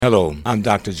Hello, I'm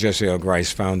Dr. Jesse L.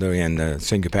 Grice, founder and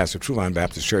senior pastor of True Vine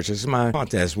Baptist Church. It's my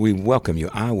thought as we welcome you,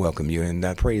 I welcome you, and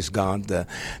I praise God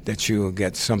that you will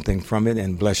get something from it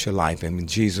and bless your life. And in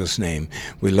Jesus' name,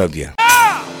 we love you.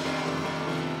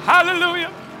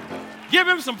 Hallelujah. Give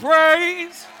him some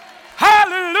praise.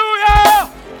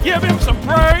 Hallelujah. Give him some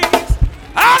praise.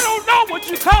 I don't know what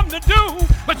you come to do,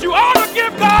 but you ought to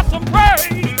give God some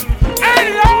praise. Ain't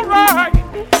he all right?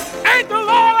 Ain't the Lord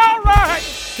all right?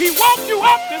 He woke you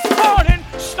up this morning,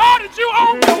 started you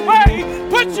on your way,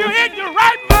 put you in your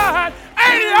right mind.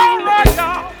 Ain't he all right,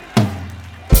 y'all?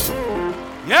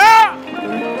 Yeah.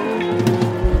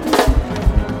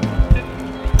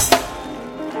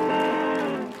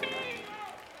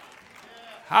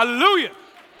 Hallelujah.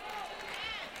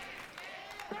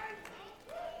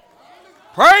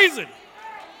 Praise him.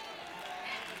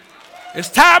 It's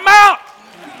time out.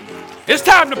 It's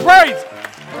time to praise him.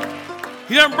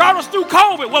 He done brought us through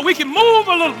COVID where we can move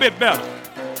a little bit better.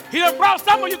 He done brought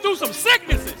some of you through some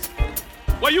sicknesses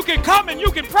where you can come and you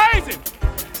can praise him.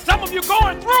 Some of you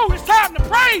going through, it's time to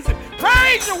praise him.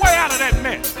 Praise your way out of that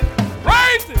mess.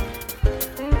 Praise him.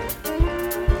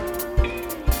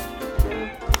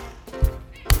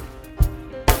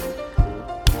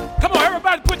 Come on,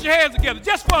 everybody put your hands together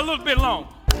just for a little bit long.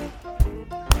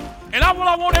 And what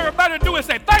I want everybody to do is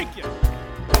say thank you.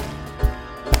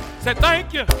 Say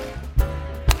thank you.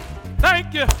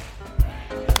 Thank you.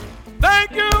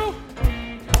 Thank you.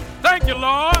 Thank you,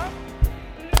 Lord.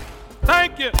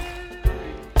 Thank you.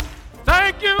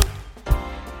 Thank you.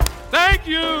 Thank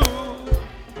you.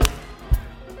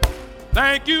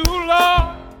 Thank you,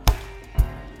 Lord.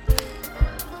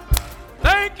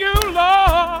 Thank you,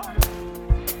 Lord.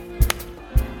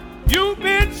 You've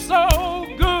been so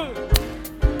good.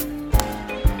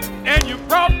 And you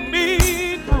brought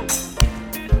me through.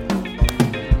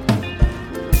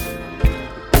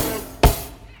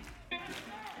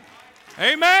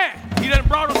 Amen. He done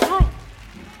brought us through.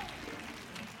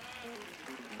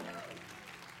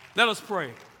 Let us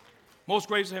pray. Most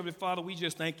gracious Heavenly Father, we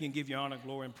just thank you and give you honor,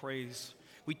 glory, and praise.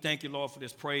 We thank you, Lord, for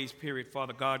this praise period,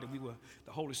 Father God, that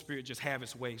the Holy Spirit just have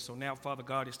its way. So now, Father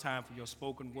God, it's time for your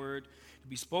spoken word to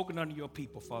be spoken unto your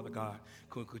people, Father God.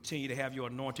 Continue to have your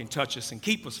anointing touch us and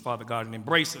keep us, Father God, and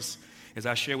embrace us as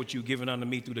I share what you've given unto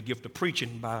me through the gift of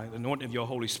preaching by the anointing of your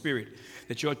Holy Spirit,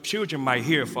 that your children might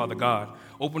hear, Father God.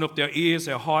 Open up their ears,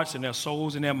 their hearts, and their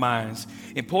souls and their minds,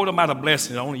 and pour them out a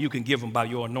blessing that only you can give them by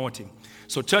your anointing.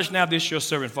 So touch now this your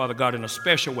servant, Father God, in a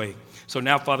special way. So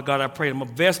now, Father God, I pray I'm a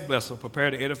best vessel, prepare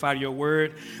to edify your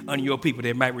word unto your people,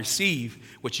 that might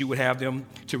receive what you would have them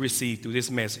to receive through this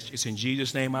message. It's in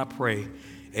Jesus' name I pray.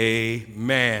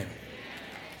 Amen.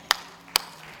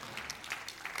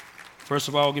 First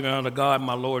of all, give honor to God,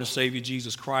 my Lord and Savior,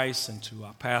 Jesus Christ, and to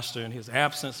our pastor in his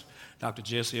absence, Dr.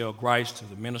 Jesse L. Grice, to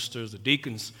the ministers, the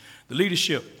deacons, the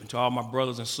leadership, and to all my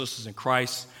brothers and sisters in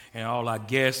Christ, and all our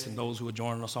guests and those who are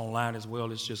joining us online as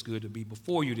well. It's just good to be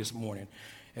before you this morning.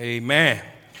 Amen.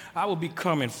 I will be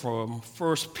coming from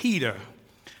 1 Peter,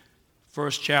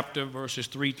 first chapter, verses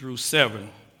 3 through 7.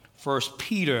 1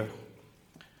 Peter,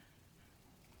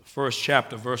 first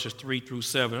chapter, verses 3 through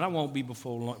 7. And I won't be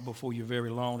before you very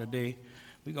long today.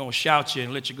 We're going to shout you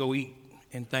and let you go eat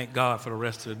and thank God for the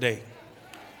rest of the day.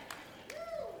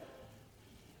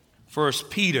 1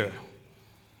 Peter,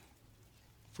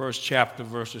 first chapter,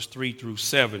 verses 3 through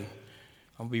 7.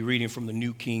 I'll be reading from the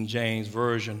New King James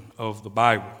Version of the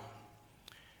Bible.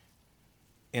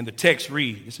 And the text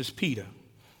reads, this is Peter.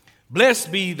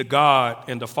 Blessed be the God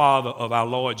and the Father of our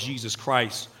Lord Jesus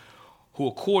Christ, who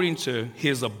according to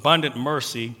his abundant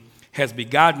mercy has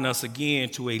begotten us again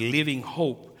to a living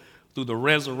hope through the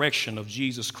resurrection of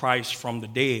Jesus Christ from the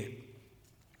dead,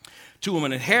 to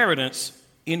an inheritance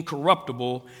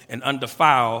incorruptible and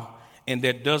undefiled, and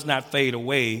that does not fade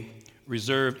away,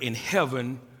 reserved in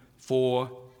heaven for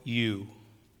you,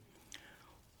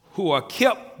 who are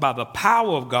kept by the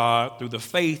power of God through the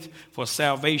faith for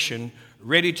salvation,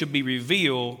 ready to be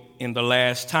revealed in the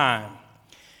last time.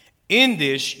 In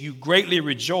this you greatly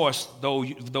rejoice, though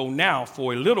now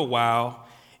for a little while,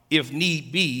 if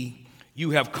need be,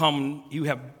 you have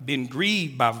been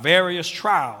grieved by various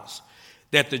trials,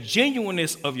 that the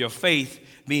genuineness of your faith,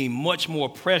 being much more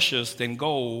precious than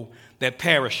gold that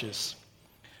perishes,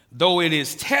 though it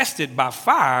is tested by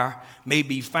fire, may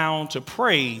be found to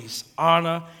praise,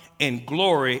 honor, and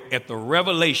glory at the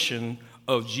revelation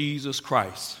of Jesus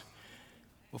Christ.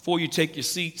 Before you take your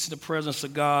seats in the presence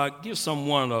of God, give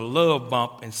someone a love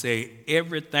bump and say,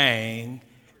 everything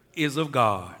is of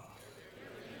God.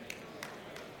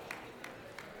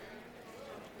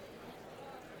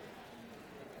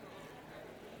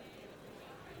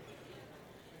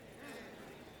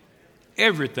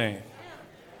 everything.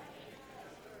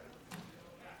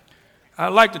 I'd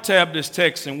like to tab this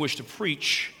text in which to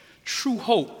preach. True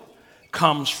hope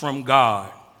comes from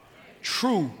God.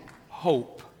 True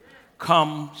hope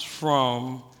comes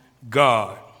from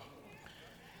God.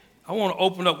 I want to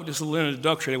open up with this little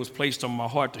introduction that was placed on my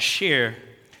heart to share.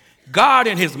 God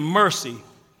in his mercy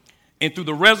and through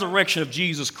the resurrection of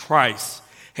Jesus Christ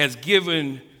has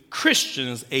given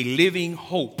Christians a living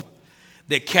hope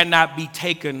that cannot be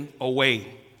taken away.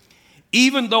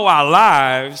 Even though our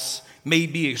lives may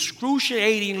be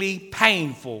excruciatingly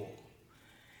painful,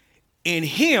 in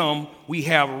him we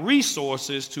have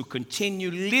resources to continue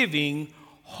living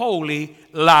holy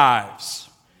lives.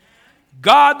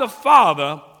 God the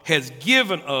Father has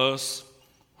given us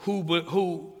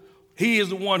he is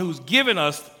the one who's given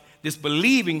us this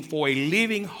believing for a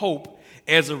living hope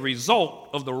as a result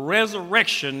of the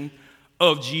resurrection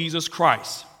of Jesus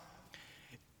Christ.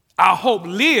 Our hope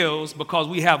lives because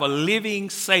we have a living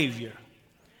Savior.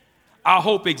 Our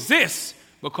hope exists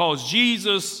because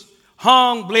Jesus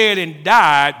hung, bled, and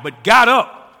died, but got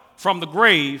up from the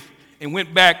grave and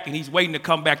went back, and he's waiting to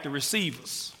come back to receive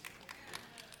us.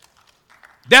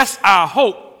 That's our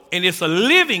hope, and it's a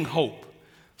living hope.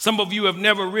 Some of you have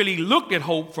never really looked at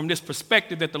hope from this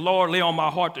perspective that the Lord lay on my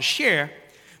heart to share,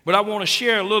 but I want to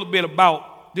share a little bit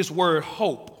about this word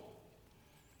hope.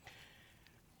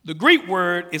 The Greek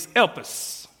word is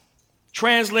elpis,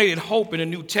 translated hope in the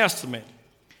New Testament,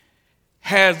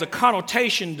 has the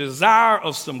connotation desire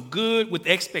of some good with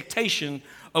expectation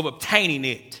of obtaining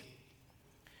it.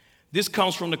 This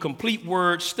comes from the Complete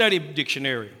Word Study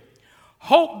Dictionary.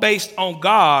 Hope based on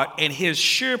God and his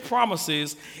sure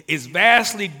promises is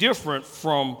vastly different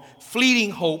from fleeting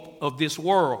hope of this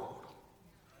world.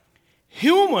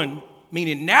 Human,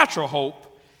 meaning natural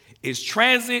hope, is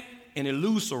transient and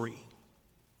illusory.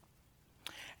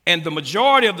 And the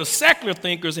majority of the secular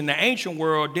thinkers in the ancient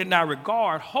world did not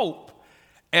regard hope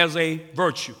as a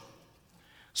virtue.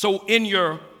 So in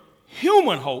your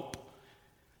human hope,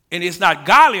 and it's not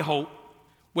godly hope,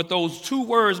 what those two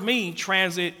words mean,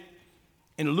 transient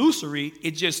and illusory,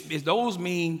 those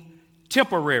mean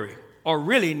temporary or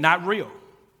really not real.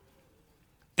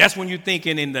 That's when you're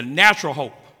thinking in the natural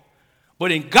hope.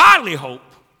 But in godly hope,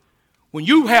 when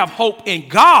you have hope in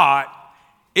God,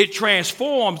 it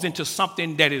transforms into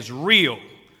something that is real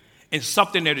and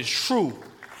something that is true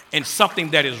and something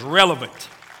that is relevant.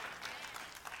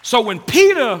 So when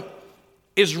Peter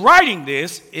is writing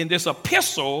this in this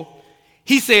epistle,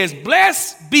 he says,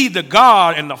 "Blessed be the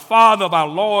God and the Father of our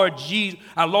Lord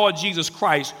Jesus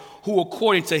Christ, who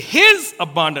according to his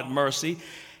abundant mercy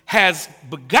has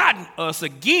begotten us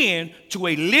again to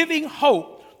a living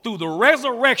hope through the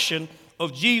resurrection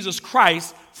of Jesus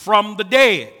Christ from the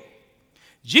dead."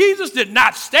 Jesus did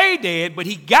not stay dead, but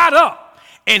he got up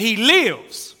and he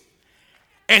lives.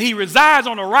 And he resides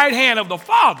on the right hand of the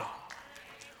Father.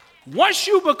 Once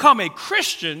you become a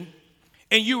Christian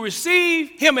and you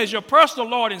receive him as your personal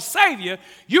Lord and Savior,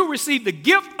 you receive the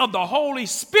gift of the Holy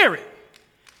Spirit.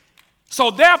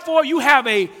 So therefore, you have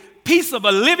a piece of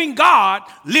a living God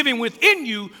living within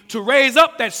you to raise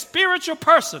up that spiritual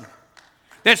person,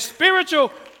 that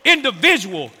spiritual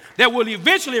individual that will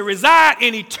eventually reside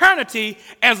in eternity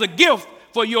as a gift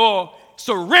for your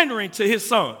surrendering to his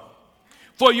Son,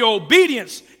 for your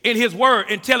obedience in his word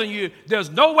and telling you there's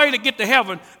no way to get to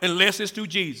heaven unless it's through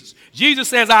Jesus. Jesus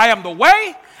says, "I am the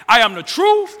way, I am the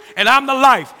truth, and I'm the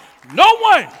life. No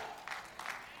one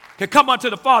can come unto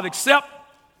the Father except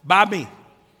by me."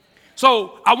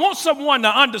 So I want someone to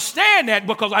understand that,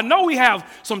 because I know we have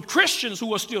some Christians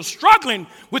who are still struggling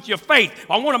with your faith.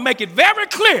 I want to make it very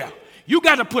clear. You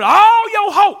got to put all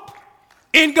your hope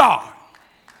in God.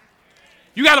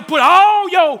 You got to put all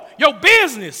your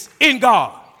business in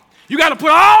God. You got to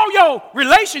put all your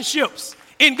relationships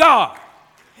in God.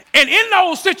 And in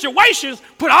those situations,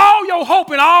 put all your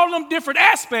hope in all them different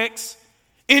aspects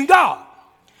in God.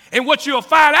 And what you'll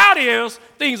find out is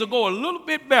things will go a little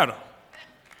bit better.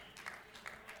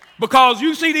 Because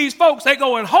you see these folks, they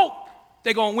go and hope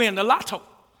they're going to win the lotto.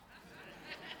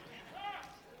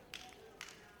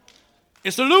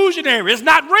 It's illusionary. It's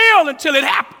not real until it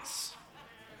happens.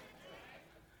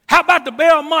 How about the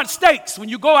Belmont Stakes? When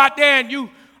you go out there and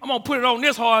I'm going to put it on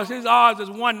this horse, his odds is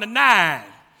 1 to 9.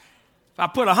 If I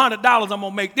put $100, I'm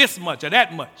going to make this much or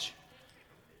that much.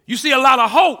 You see a lot of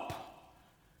hope,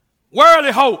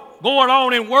 worldly hope, going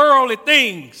on in worldly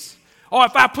things. Or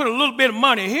if I put a little bit of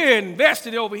money here and invest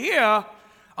it over here,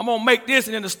 I'm going to make this,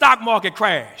 and then the stock market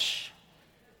crash.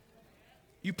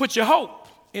 You put your hope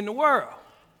in the world.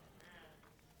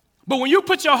 But when you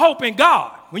put your hope in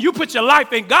God, when you put your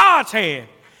life in God's hand,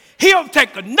 he'll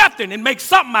take a nothing and make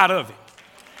something out of it.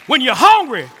 When you're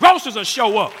hungry, groceries will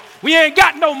show up. When you ain't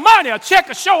got no money, a check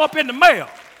will show up in the mail.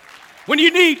 When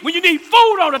you need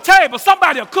food on the table,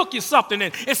 somebody will cook you something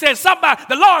and says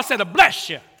the Lord said to bless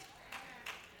you.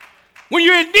 When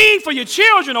you're in need for your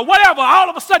children or whatever, all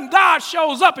of a sudden God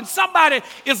shows up and somebody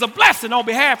is a blessing on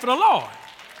behalf of the Lord.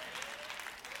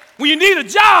 When you need a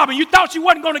job and you thought you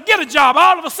wasn't going to get a job,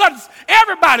 all of a sudden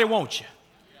everybody wants you.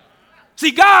 See,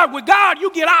 with God, you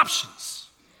get options.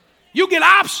 You get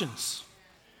options.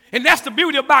 And that's the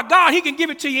beauty about God. He can give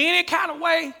it to you any kind of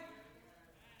way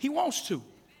he wants to.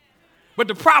 But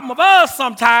the problem of us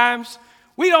sometimes,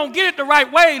 we don't get it the right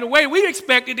way, the way we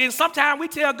expect it. And sometimes we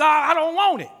tell God, I don't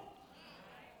want it.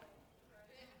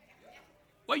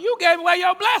 Well, you gave away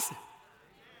your blessing.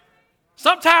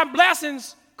 Sometimes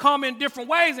blessings come in different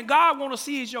ways, and God wants to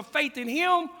see is your faith in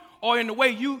him or in the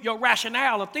way your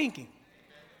rationale of thinking.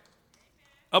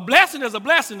 A blessing is a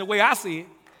blessing the way I see it.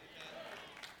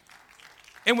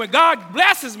 And when God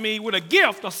blesses me with a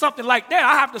gift or something like that,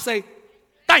 I have to say,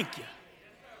 thank you.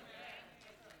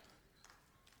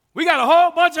 We got a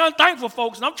whole bunch of unthankful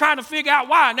folks, and I'm trying to figure out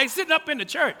why, and they sitting up in the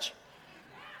church.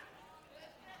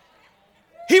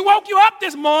 He woke you up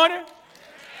this morning.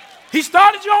 He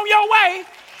started you on your way.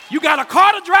 You got a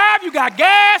car to drive. You got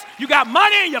gas. You got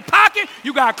money in your pocket.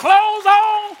 You got clothes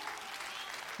on.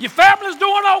 Your family's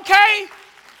doing okay.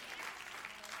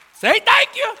 Say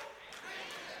thank you.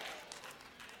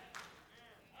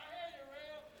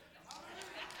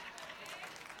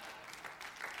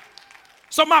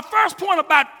 So my first point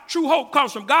about true hope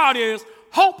comes from God is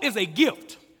hope is a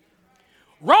gift.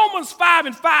 Romans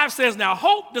 5:5 says, now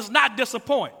hope does not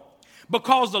disappoint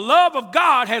because the love of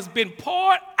God has been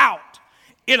poured out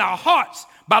in our hearts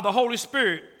by the Holy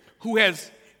Spirit who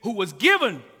was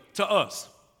given to us.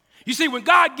 You see, when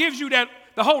God gives you the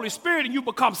Holy Spirit and you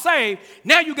become saved,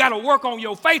 now you got to work on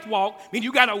your faith walk. I mean,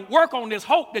 you got to work on this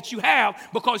hope that you have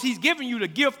because he's giving you the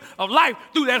gift of life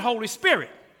through that Holy Spirit.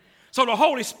 So the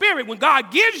Holy Spirit, when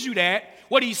God gives you that,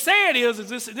 what he's saying is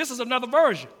this is another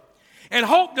version. And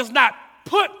hope does not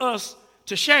put us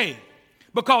to shame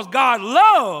because God's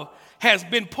love has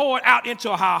been poured out into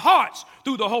our hearts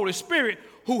through the Holy Spirit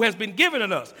who has been given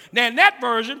to us. Now, in that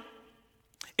version,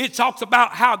 it talks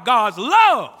about how God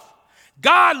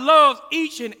loves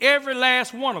each and every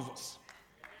last one of us.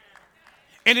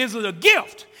 And it is a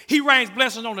gift. He rains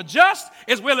blessings on the just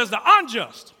as well as the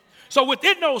unjust. So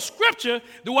within those scripture,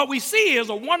 what we see is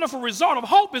a wonderful result of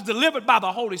hope is delivered by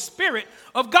the Holy Spirit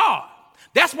of God.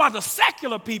 That's why the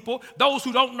secular people, those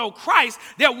who don't know Christ,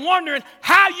 they're wondering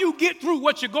how you get through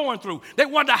what you're going through. They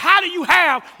wonder, how do you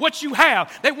have what you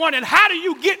have? They wonder, how do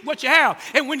you get what you have?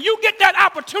 And when you get that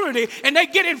opportunity and they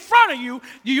get in front of you,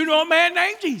 do you know a man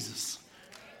named Jesus?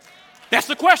 That's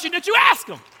the question that you ask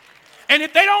them. And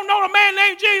if they don't know the man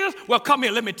named Jesus, well, come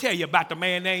here, let me tell you about the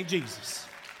man named Jesus.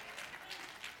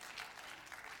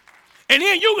 And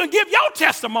then you can give your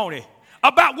testimony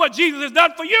about what Jesus has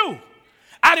done for you.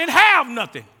 I didn't have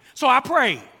nothing, so I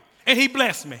prayed, and he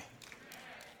blessed me.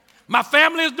 My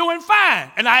family is doing fine,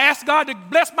 and I asked God to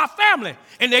bless my family,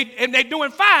 and they're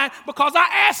doing fine because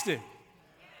I asked him.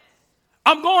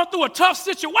 I'm going through a tough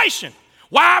situation.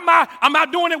 Why am I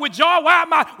doing it with joy? Why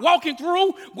am I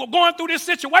going through this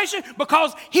situation?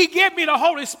 Because he gave me the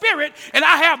Holy Spirit and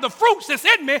I have the fruits that's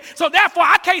in me. So therefore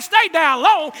I can't stay down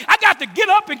long. I got to get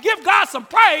up and give God some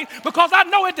praise because I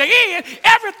know at the end,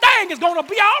 everything is going to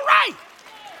be all right.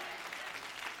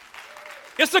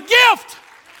 It's a gift.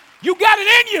 You got it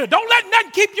in you. Don't let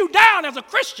nothing keep you down as a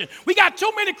Christian. We got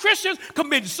too many Christians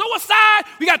committing suicide.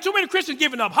 We got too many Christians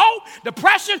giving up hope,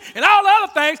 depression, and all the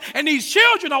other things. And these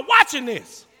children are watching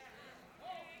this.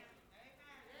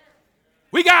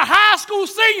 We got high school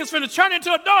seniors finna turn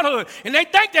into adulthood, and they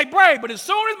think they brave. But as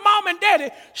soon as mom and daddy,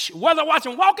 whether watch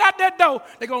them walk out that door,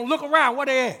 they're going to look around where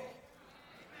they at.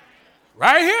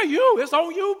 Right here, it's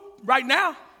on you right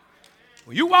now.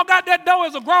 When you walk out that door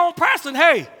as a grown person,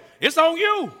 hey, it's on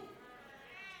you.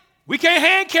 We can't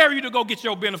hand carry you to go get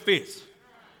your benefits.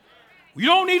 You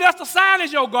don't need us to sign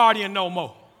as your guardian no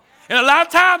more. And a lot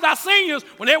of times our seniors,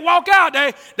 when they walk out,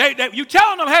 you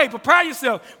telling them, hey, prepare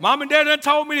yourself. Mom and dad done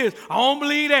told me this. I don't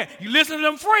believe that. You listen to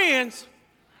them friends.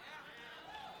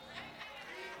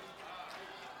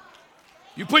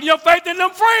 You putting your faith in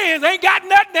them friends. They ain't got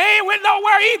nothing. They ain't went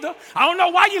nowhere either. I don't know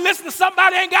why you listen to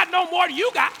somebody that ain't got no more than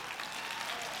you got.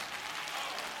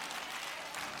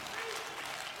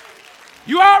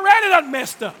 You already done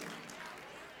messed up.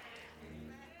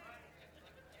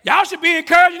 Y'all should be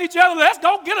encouraging each other. Let's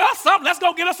go get us something. Let's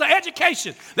go get us an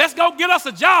education. Let's go get us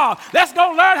a job. Let's go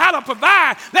learn how to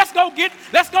provide. Let's go get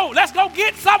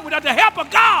something with the help of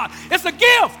God. It's a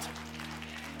gift.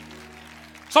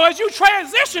 So as you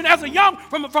transition as a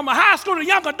from a high school to a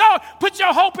young adult, put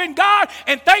your hope in God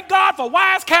and thank God for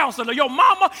wise counsel. Your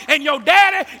mama and your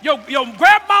daddy, your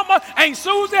grandmama, Aunt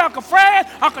Susie, Uncle Fred,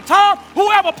 Uncle Tom,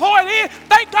 whoever poured in,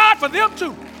 thank God for them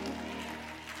too.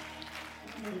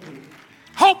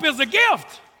 Hope is a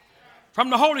gift from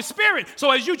the Holy Spirit.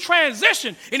 So as you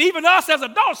transition, and even us as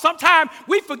adults, sometimes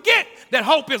we forget that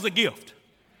hope is a gift.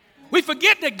 We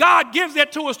forget that God gives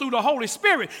that to us through the Holy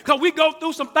Spirit, because we go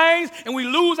through some things and we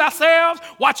lose ourselves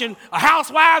watching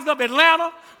Housewives of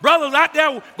Atlanta, brothers out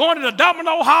there going to the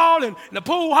domino hall and the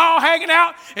pool hall hanging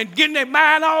out and getting their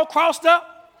mind all crossed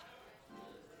up.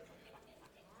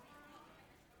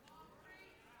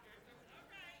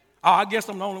 Oh, I guess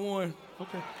I'm the only one.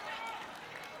 Okay.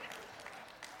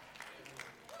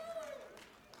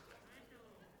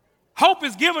 Hope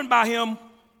is given by him,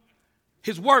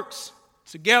 his works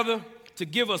together to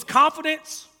give us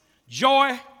confidence,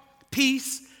 joy,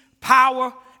 peace,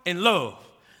 power, and love.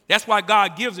 That's why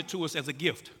God gives it to us as a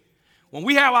gift. When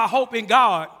we have our hope in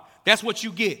God, that's what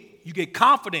you get. You get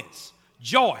confidence,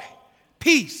 joy,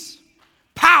 peace,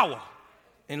 power,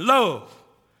 and love.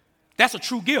 That's a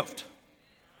true gift.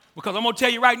 Because I'm going to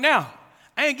tell you right now,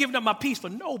 I ain't giving up my peace for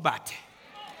nobody.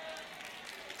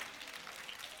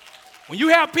 When you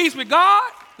have peace with God,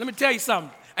 let me tell you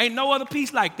something. Ain't no other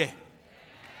peace like that.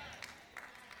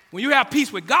 When you have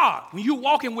peace with God, when you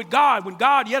walking with God, when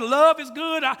God, yeah, love is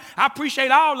good. I appreciate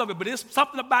all of it, but there's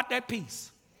something about that peace.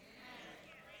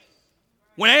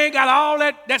 When I ain't got all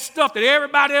that stuff that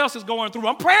everybody else is going through.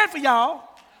 I'm praying for y'all,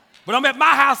 but I'm at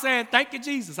my house saying, thank you,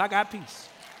 Jesus, I got peace.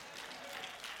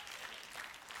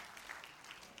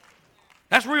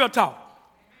 That's real talk.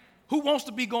 Who wants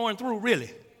to be going through, really?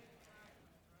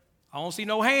 I don't see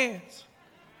no hands.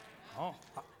 Oh,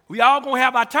 we all going to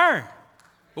have our turn.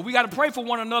 But we got to pray for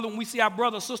one another when we see our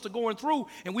brother or sister going through,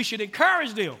 and we should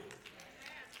encourage them.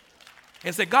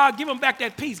 And say, God, give them back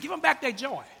that peace. Give them back that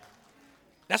joy.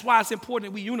 That's why it's important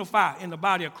that we unify in the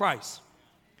body of Christ.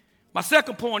 My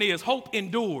second point is hope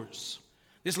endures.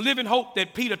 This living hope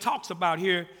that Peter talks about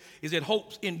here is that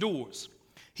hope endures.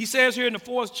 He says here in the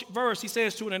 4th verse, he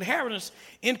says, to an inheritance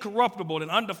incorruptible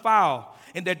and undefiled,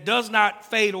 and that does not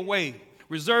fade away,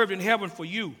 reserved in heaven for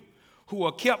you, who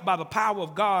are kept by the power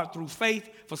of God through faith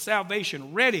for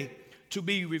salvation, ready to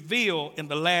be revealed in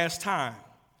the last time.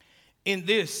 In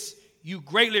this you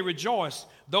greatly rejoice,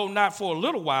 though not for a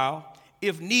little while,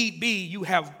 if need be, you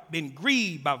have been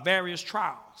grieved by various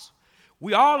trials.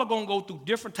 We all are going to go through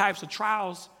different types of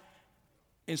trials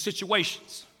and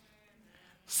situations.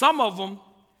 Some of them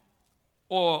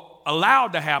are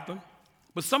allowed to happen,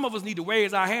 but some of us need to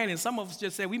raise our hand, and some of us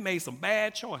just say we made some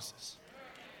bad choices.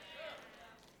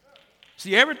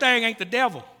 See, everything ain't the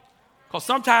devil, because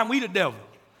sometimes we the devil,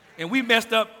 and we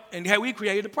messed up, and we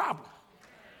created a problem.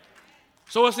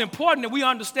 So it's important that we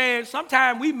understand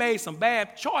sometimes we made some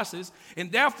bad choices,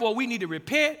 and therefore we need to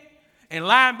repent and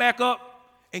line back up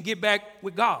and get back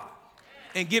with God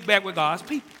and get back with God's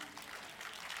people.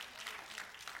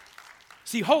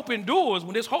 See, hope endures.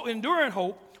 When this hope, enduring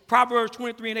hope, Proverbs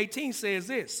 23:18 says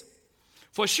this: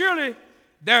 for surely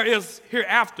there is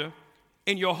hereafter,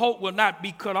 and your hope will not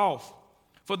be cut off.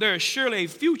 For there is surely a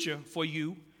future for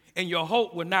you, and your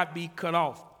hope will not be cut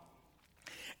off.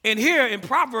 And here in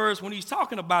Proverbs, when he's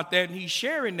talking about that and he's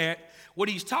sharing that, what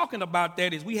he's talking about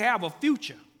that is we have a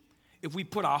future if we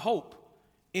put our hope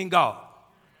in God.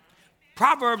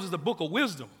 Proverbs is the book of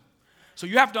wisdom. So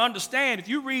you have to understand, if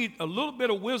you read a little bit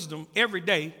of wisdom every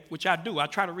day, which I do, I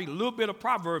try to read a little bit of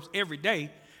Proverbs every day,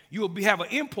 you will have an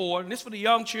import, and this for the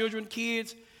young children,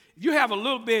 kids. If you have a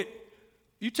little bit,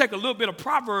 you take a little bit of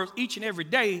Proverbs each and every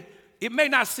day, it may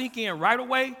not sink in right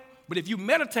away, but if you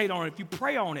meditate on it, if you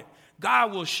pray on it,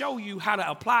 God will show you how to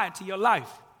apply it to your life,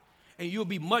 and you'll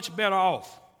be much better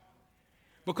off.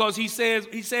 Because he says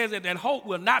that hope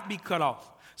will not be cut off.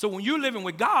 So when you're living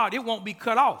with God, it won't be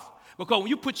cut off. Because when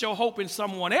you put your hope in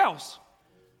someone else,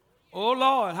 oh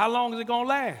Lord, how long is it going to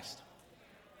last?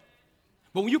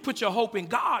 But when you put your hope in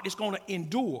God, it's going to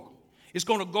endure. It's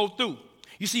going to go through.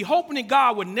 You see, hoping in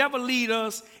God would never lead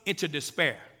us into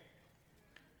despair.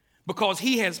 Because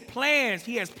he has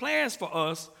plans for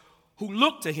us who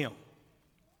look to him.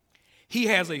 He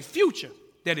has a future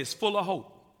that is full of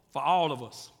hope for all of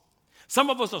us. Some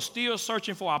of us are still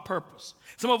searching for our purpose.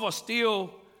 Some of us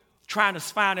still trying to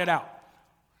find it out.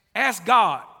 Ask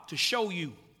God to show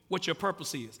you what your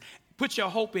purpose is. Put your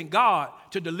hope in God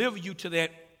to deliver you to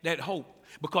that hope,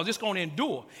 because it's going to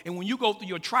endure. And when you go through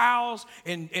your trials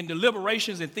and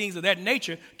deliberations and things of that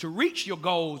nature to reach your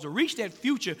goals, to reach that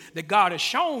future that God has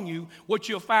shown you, what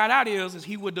you'll find out is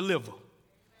he will deliver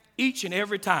each and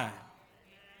every time.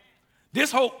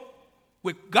 This hope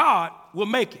with God will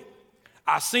make it.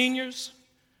 Our seniors,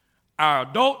 our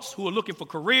adults who are looking for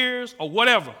careers or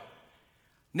whatever.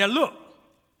 Now look,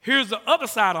 here's the other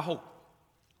side of hope,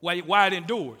 why it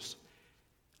endures.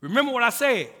 Remember what I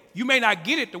said. You may not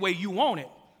get it the way you want it,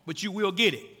 but you will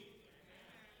get it.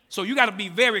 So you got to be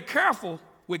very careful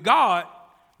with God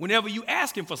whenever you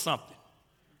ask him for something.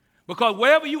 Because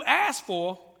whatever you ask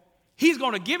for, he's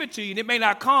going to give it to you, and it may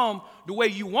not come the way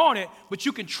you want it, but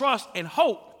you can trust and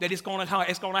hope that it's going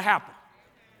to happen.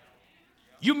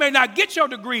 You may not get your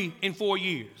degree in 4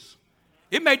 years.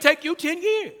 It may take you 10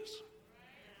 years.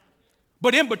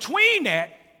 But in between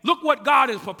that, look what God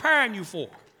is preparing you for.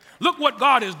 Look what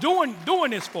God is doing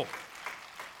this for.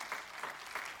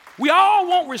 We all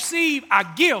won't receive our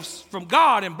gifts from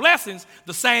God and blessings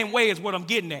the same way as what I'm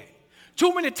getting at.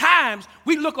 Too many times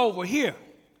we look over here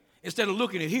instead of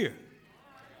looking at here.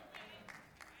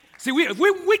 See, if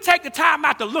we take the time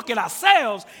out to look at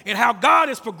ourselves and how God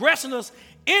is progressing us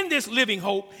in this living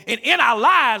hope and in our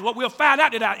lives, what we'll find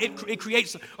out that it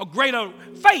creates a greater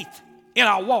faith in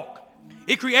our walk.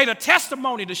 It creates a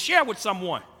testimony to share with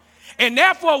someone. And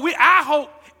therefore, our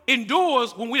hope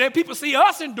endures. When people see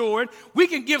us enduring, we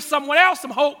can give someone else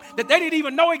some hope that they didn't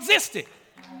even know existed.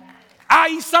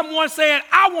 I.e., someone saying,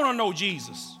 I want to know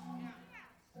Jesus.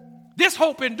 This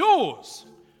hope endures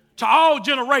to all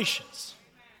generations.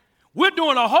 We're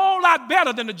doing a whole lot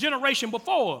better than the generation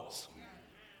before us.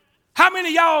 How many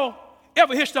of y'all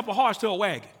ever hitched up a horse to a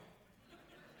wagon?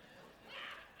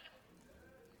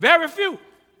 Very few.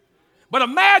 But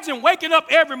imagine waking up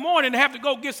every morning and have to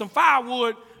go get some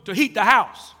firewood to heat the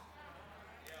house.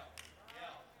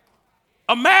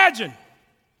 Imagine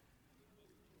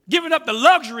giving up the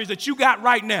luxuries that you got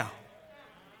right now.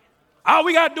 All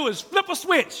we got to do is flip a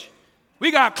switch.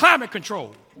 We got climate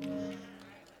control.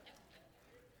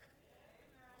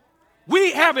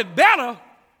 We have it better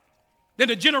than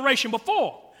the generation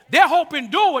before. Their hope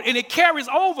endured, and it carries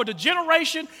over to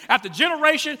generation after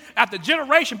generation after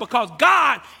generation because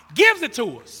God gives it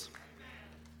to us.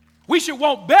 We should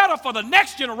want better for the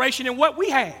next generation than what we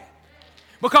had.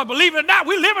 Because believe it or not,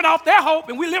 we're living off their hope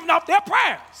and we're living off their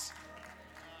prayers.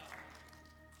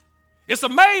 It's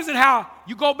amazing how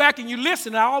you go back and you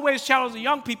listen. I always challenge the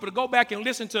young people to go back and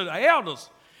listen to the elders,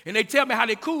 and they tell me how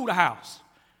they cool the house.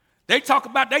 They talk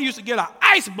about they used to get an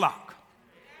ice block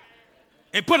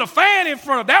and put a fan in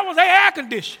front of it. That was their air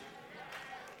conditioner.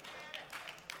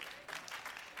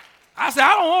 I said,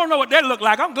 I don't want to know what that looked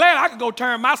like. I'm glad I could go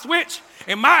turn my switch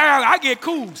and my air, I get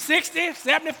cool, 60,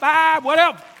 75,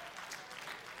 whatever.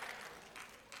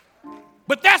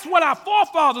 But that's what our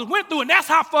forefathers went through, and that's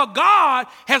how far God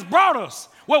has brought us.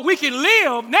 Well, we can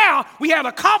live now. We have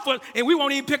a comfort, and we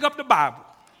won't even pick up the Bible.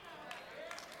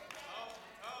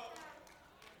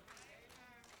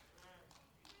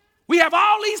 We have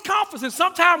all these comforts, and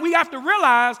sometimes we have to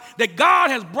realize that God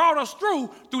has brought us through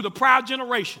the prior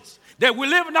generations, that we're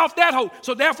living off that hope.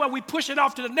 So therefore, we push it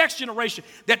off to the next generation,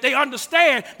 that they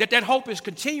understand that hope is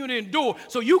continuing to endure.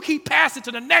 So you keep passing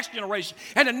to the next generation,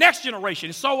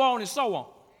 and so on and so on.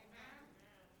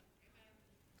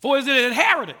 For is it an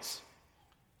inheritance?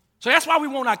 So that's why we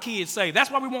want our kids saved.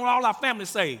 That's why we want all our families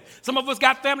saved. Some of us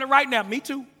got family right now. Me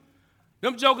too.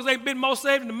 Them jokers ain't been more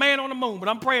saved than the man on the moon, but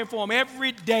I'm praying for them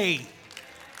every day.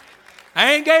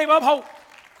 I ain't gave up hope.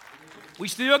 We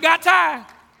still got time.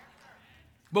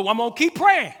 But I'm going to keep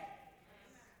praying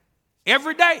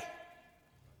every day.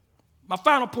 My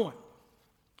final point.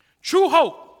 True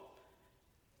hope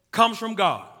comes from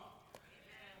God.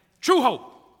 True hope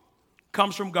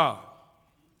comes from God.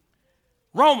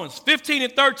 Romans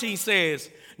 15:13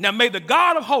 says, now may the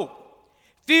God of hope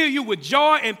fill you with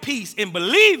joy and peace in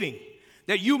believing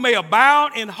that you may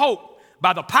abound in hope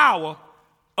by the power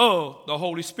of the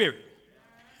Holy Spirit.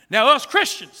 Now, us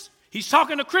Christians, he's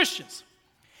talking to Christians.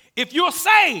 If you're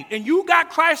saved and you got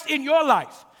Christ in your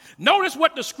life, notice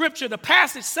what the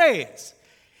passage says.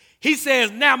 He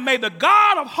says, now may the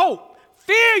God of hope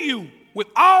fill you with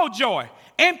all joy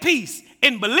and peace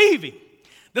in believing.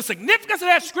 The significance of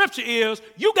that scripture is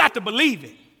you got to believe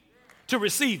it to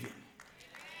receive it.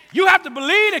 You have to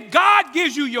believe that God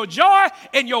gives you your joy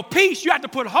and your peace. You have to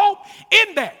put hope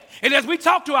in that. And as we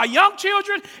talk to our young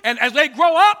children and as they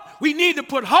grow up, we need to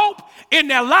put hope in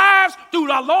their lives through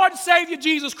our Lord and Savior,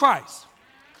 Jesus Christ.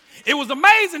 It was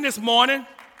amazing this morning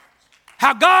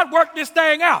how God worked this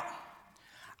thing out.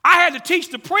 I had to teach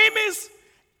the preemies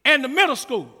and the middle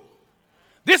school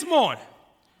this morning.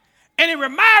 And it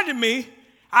reminded me,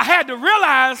 I had to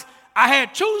realize I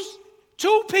had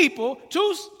two people,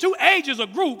 two ages or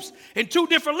groups in two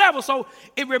different levels. So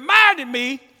it reminded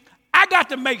me I got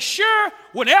to make sure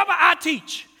whenever I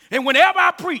teach And whenever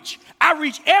I preach, I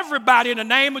reach everybody in the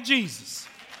name of Jesus.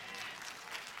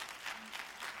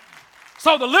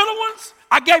 So the little ones,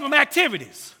 I gave them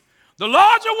activities. The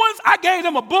larger ones, I gave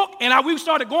them a book, and we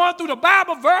started going through the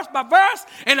Bible verse by verse,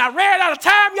 and I ran out of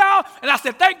time, y'all, and I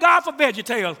said, thank God for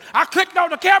VeggieTales. I clicked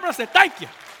on the camera and said, thank you.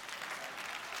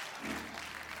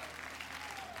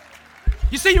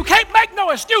 You see, you can't make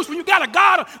no excuse when you got a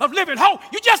God of living hope.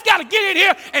 You just got to get in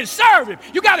here and serve him.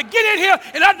 You got to get in here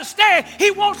and understand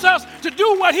he wants us to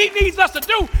do what he needs us to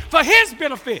do for his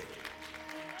benefit.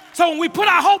 So when we put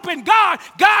our hope in God,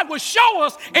 God will show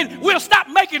us, and we'll stop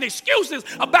making excuses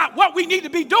about what we need to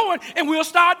be doing, and we'll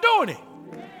start doing it.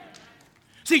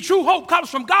 See, true hope comes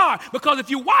from God, because if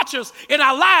you watch us in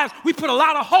our lives, we put a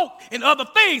lot of hope in other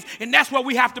things, and that's where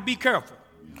we have to be careful.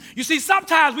 You see,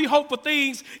 sometimes we hope for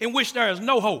things in which there is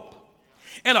no hope.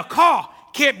 And a car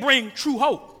can't bring true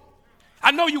hope.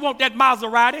 I know you want that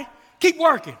Maserati. Keep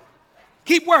working.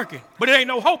 Keep working. But there ain't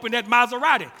no hope in that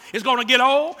Maserati. It's going to get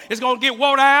old. It's going to get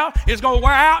worn out. It's going to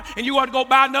wear out. And you want to go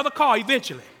buy another car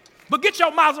eventually. But get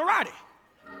your Maserati.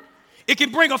 It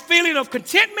can bring a feeling of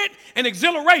contentment and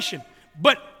exhilaration,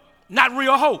 but not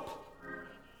real hope.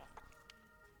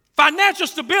 Financial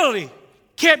stability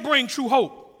can't bring true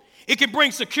hope. It can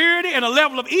bring security and a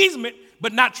level of easement,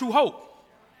 but not true hope.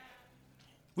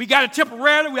 We got it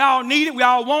temporarily. We all need it. We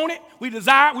all want it. We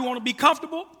desire it. We want to be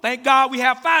comfortable. Thank God we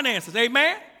have finances.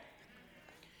 Amen?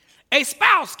 A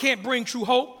spouse can't bring true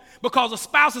hope because a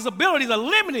spouse's abilities are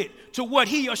limited to what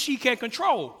he or she can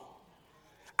control.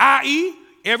 I.e.,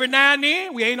 every now and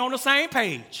then, we ain't on the same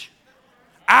page.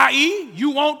 I.e.,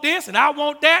 you want this and I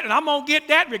want that and I'm going to get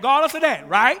that regardless of that,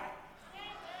 right?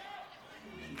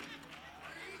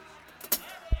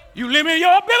 You limit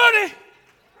your ability.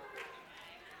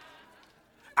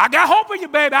 I got hope in you,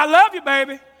 baby. I love you,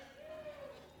 baby.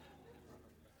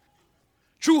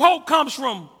 True hope comes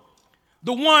from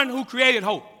the one who created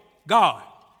hope, God.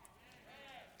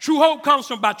 True hope comes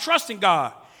from by trusting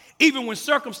God, even when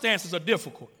circumstances are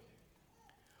difficult.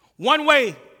 One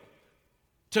way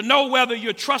to know whether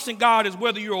you're trusting God is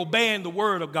whether you're obeying the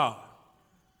word of God.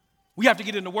 We have to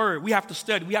get in the word. We have to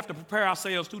study. We have to prepare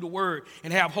ourselves through the word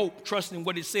and have hope, trusting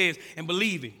what it says and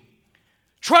believing.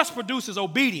 Trust produces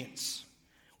obedience,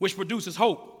 which produces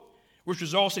hope, which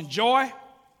results in joy,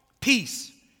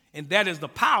 peace, and that is the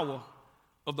power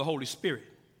of the Holy Spirit.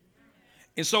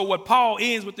 And so what Paul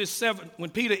ends with when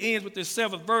Peter ends with this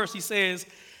 7th verse, he says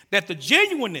that the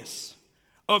genuineness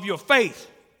of your faith,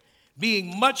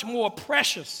 being much more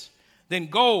precious than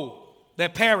gold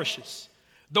that perishes,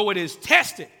 though it is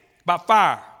tested by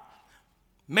fire,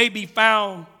 may be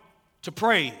found to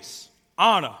praise,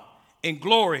 honor, and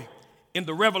glory in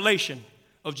the revelation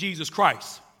of Jesus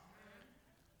Christ.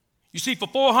 You see, for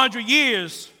 400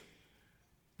 years,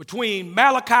 between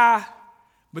Malachi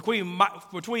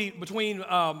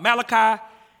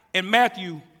and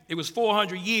Matthew, it was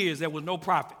 400 years there was no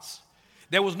prophets.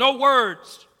 There was no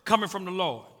words coming from the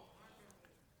Lord.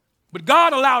 But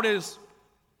God allowed his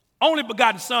only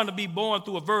begotten son to be born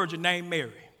through a virgin named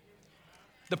Mary.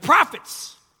 The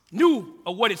prophets knew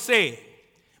of what it said,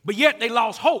 but yet they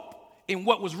lost hope in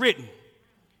what was written.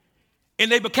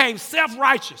 And they became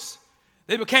self-righteous.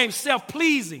 They became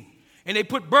self-pleasing. And they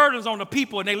put burdens on the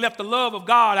people, and they left the love of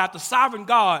God out, the sovereign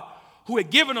God who had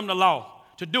given them the law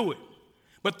to do it.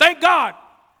 But thank God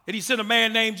that he sent a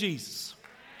man named Jesus.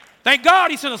 Thank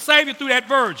God he sent a Savior through that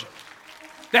virgin.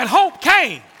 That hope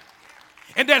came,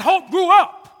 and that hope grew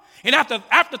up. And after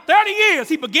 30 years,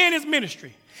 he began his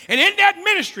ministry. And in that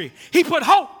ministry, he put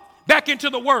hope back into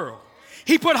the world.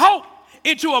 He put hope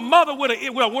into a mother with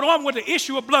an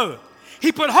issue of blood.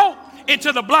 He put hope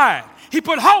into the blind. He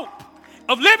put hope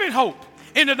of living hope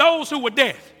into those who were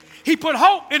dead. He put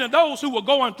hope into those who were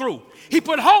going through. He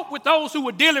put hope with those who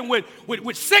were dealing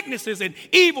with sicknesses and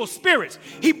evil spirits.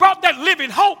 He brought that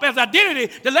living hope as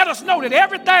identity to let us know that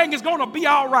everything is going to be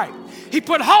all right. He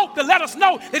put hope to let us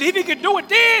know that if he can do it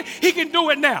then, he can do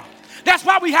it now. That's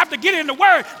why we have to get in the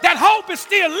word. That hope is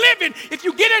still living if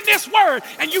you get in this word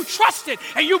and you trust it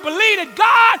and you believe that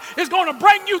God is going to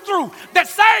bring you through. That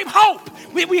same hope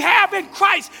we have in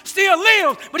Christ still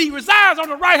lives, but he resides on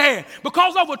the right hand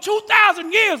because over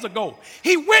 2,000 years ago,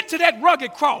 he went to that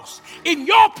rugged cross in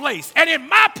your place and in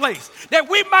my place that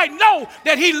we might know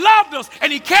that he loved us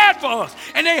and he cared for us.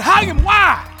 And they hung him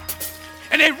wide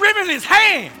and they riveted his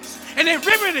hands and they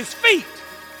riveted his feet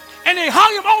and they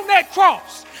hung him on that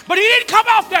cross. But he didn't come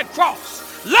off that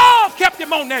cross. Love kept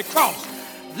him on that cross.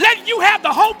 Letting you have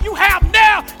the hope you have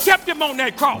now kept him on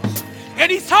that cross.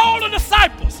 And he told the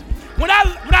disciples, when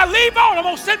I leave on, I'm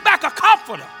going to send back a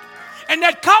comforter. And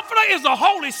that comforter is the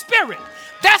Holy Spirit.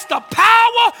 That's the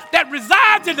power that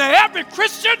resides in every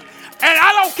Christian. And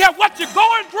I don't care what you're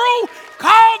going through,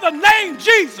 call the name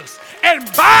Jesus and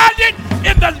bind it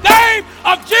in the name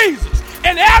of Jesus,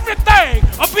 and everything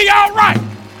will be all right.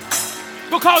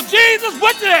 Because Jesus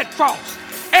went to that cross,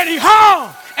 and he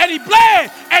hung, and he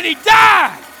bled, and he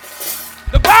died.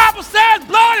 The Bible says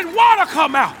blood and water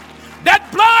come out. That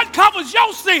blood covers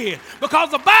your sin,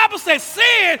 because the Bible says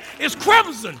sin is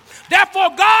crimson. Therefore,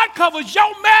 God covers your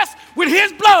mess with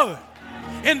his blood.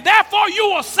 And therefore, you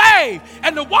are saved,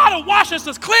 and the water washes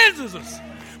us, cleanses us.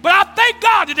 But I thank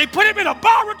God that they put him in a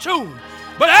borrowed tomb.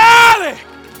 But early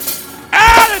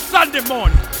Sunday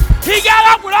morning, he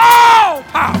got up with all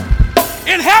power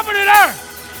in heaven and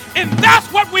earth. And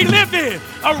that's what we live in,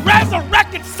 a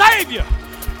resurrected Savior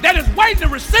that is waiting to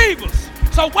receive us.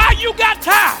 So while you got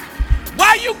time,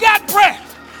 while you got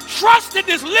breath, trust in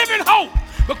this living hope,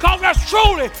 because that's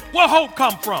truly where hope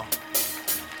comes from.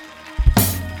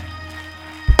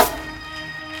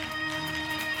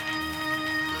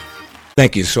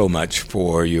 Thank you so much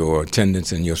for your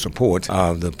attendance and your support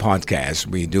of the podcast.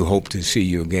 We do hope to see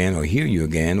you again or hear you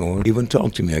again or even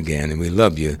talk to me again, and we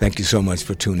love you. Thank you so much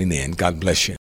for tuning in. God bless you.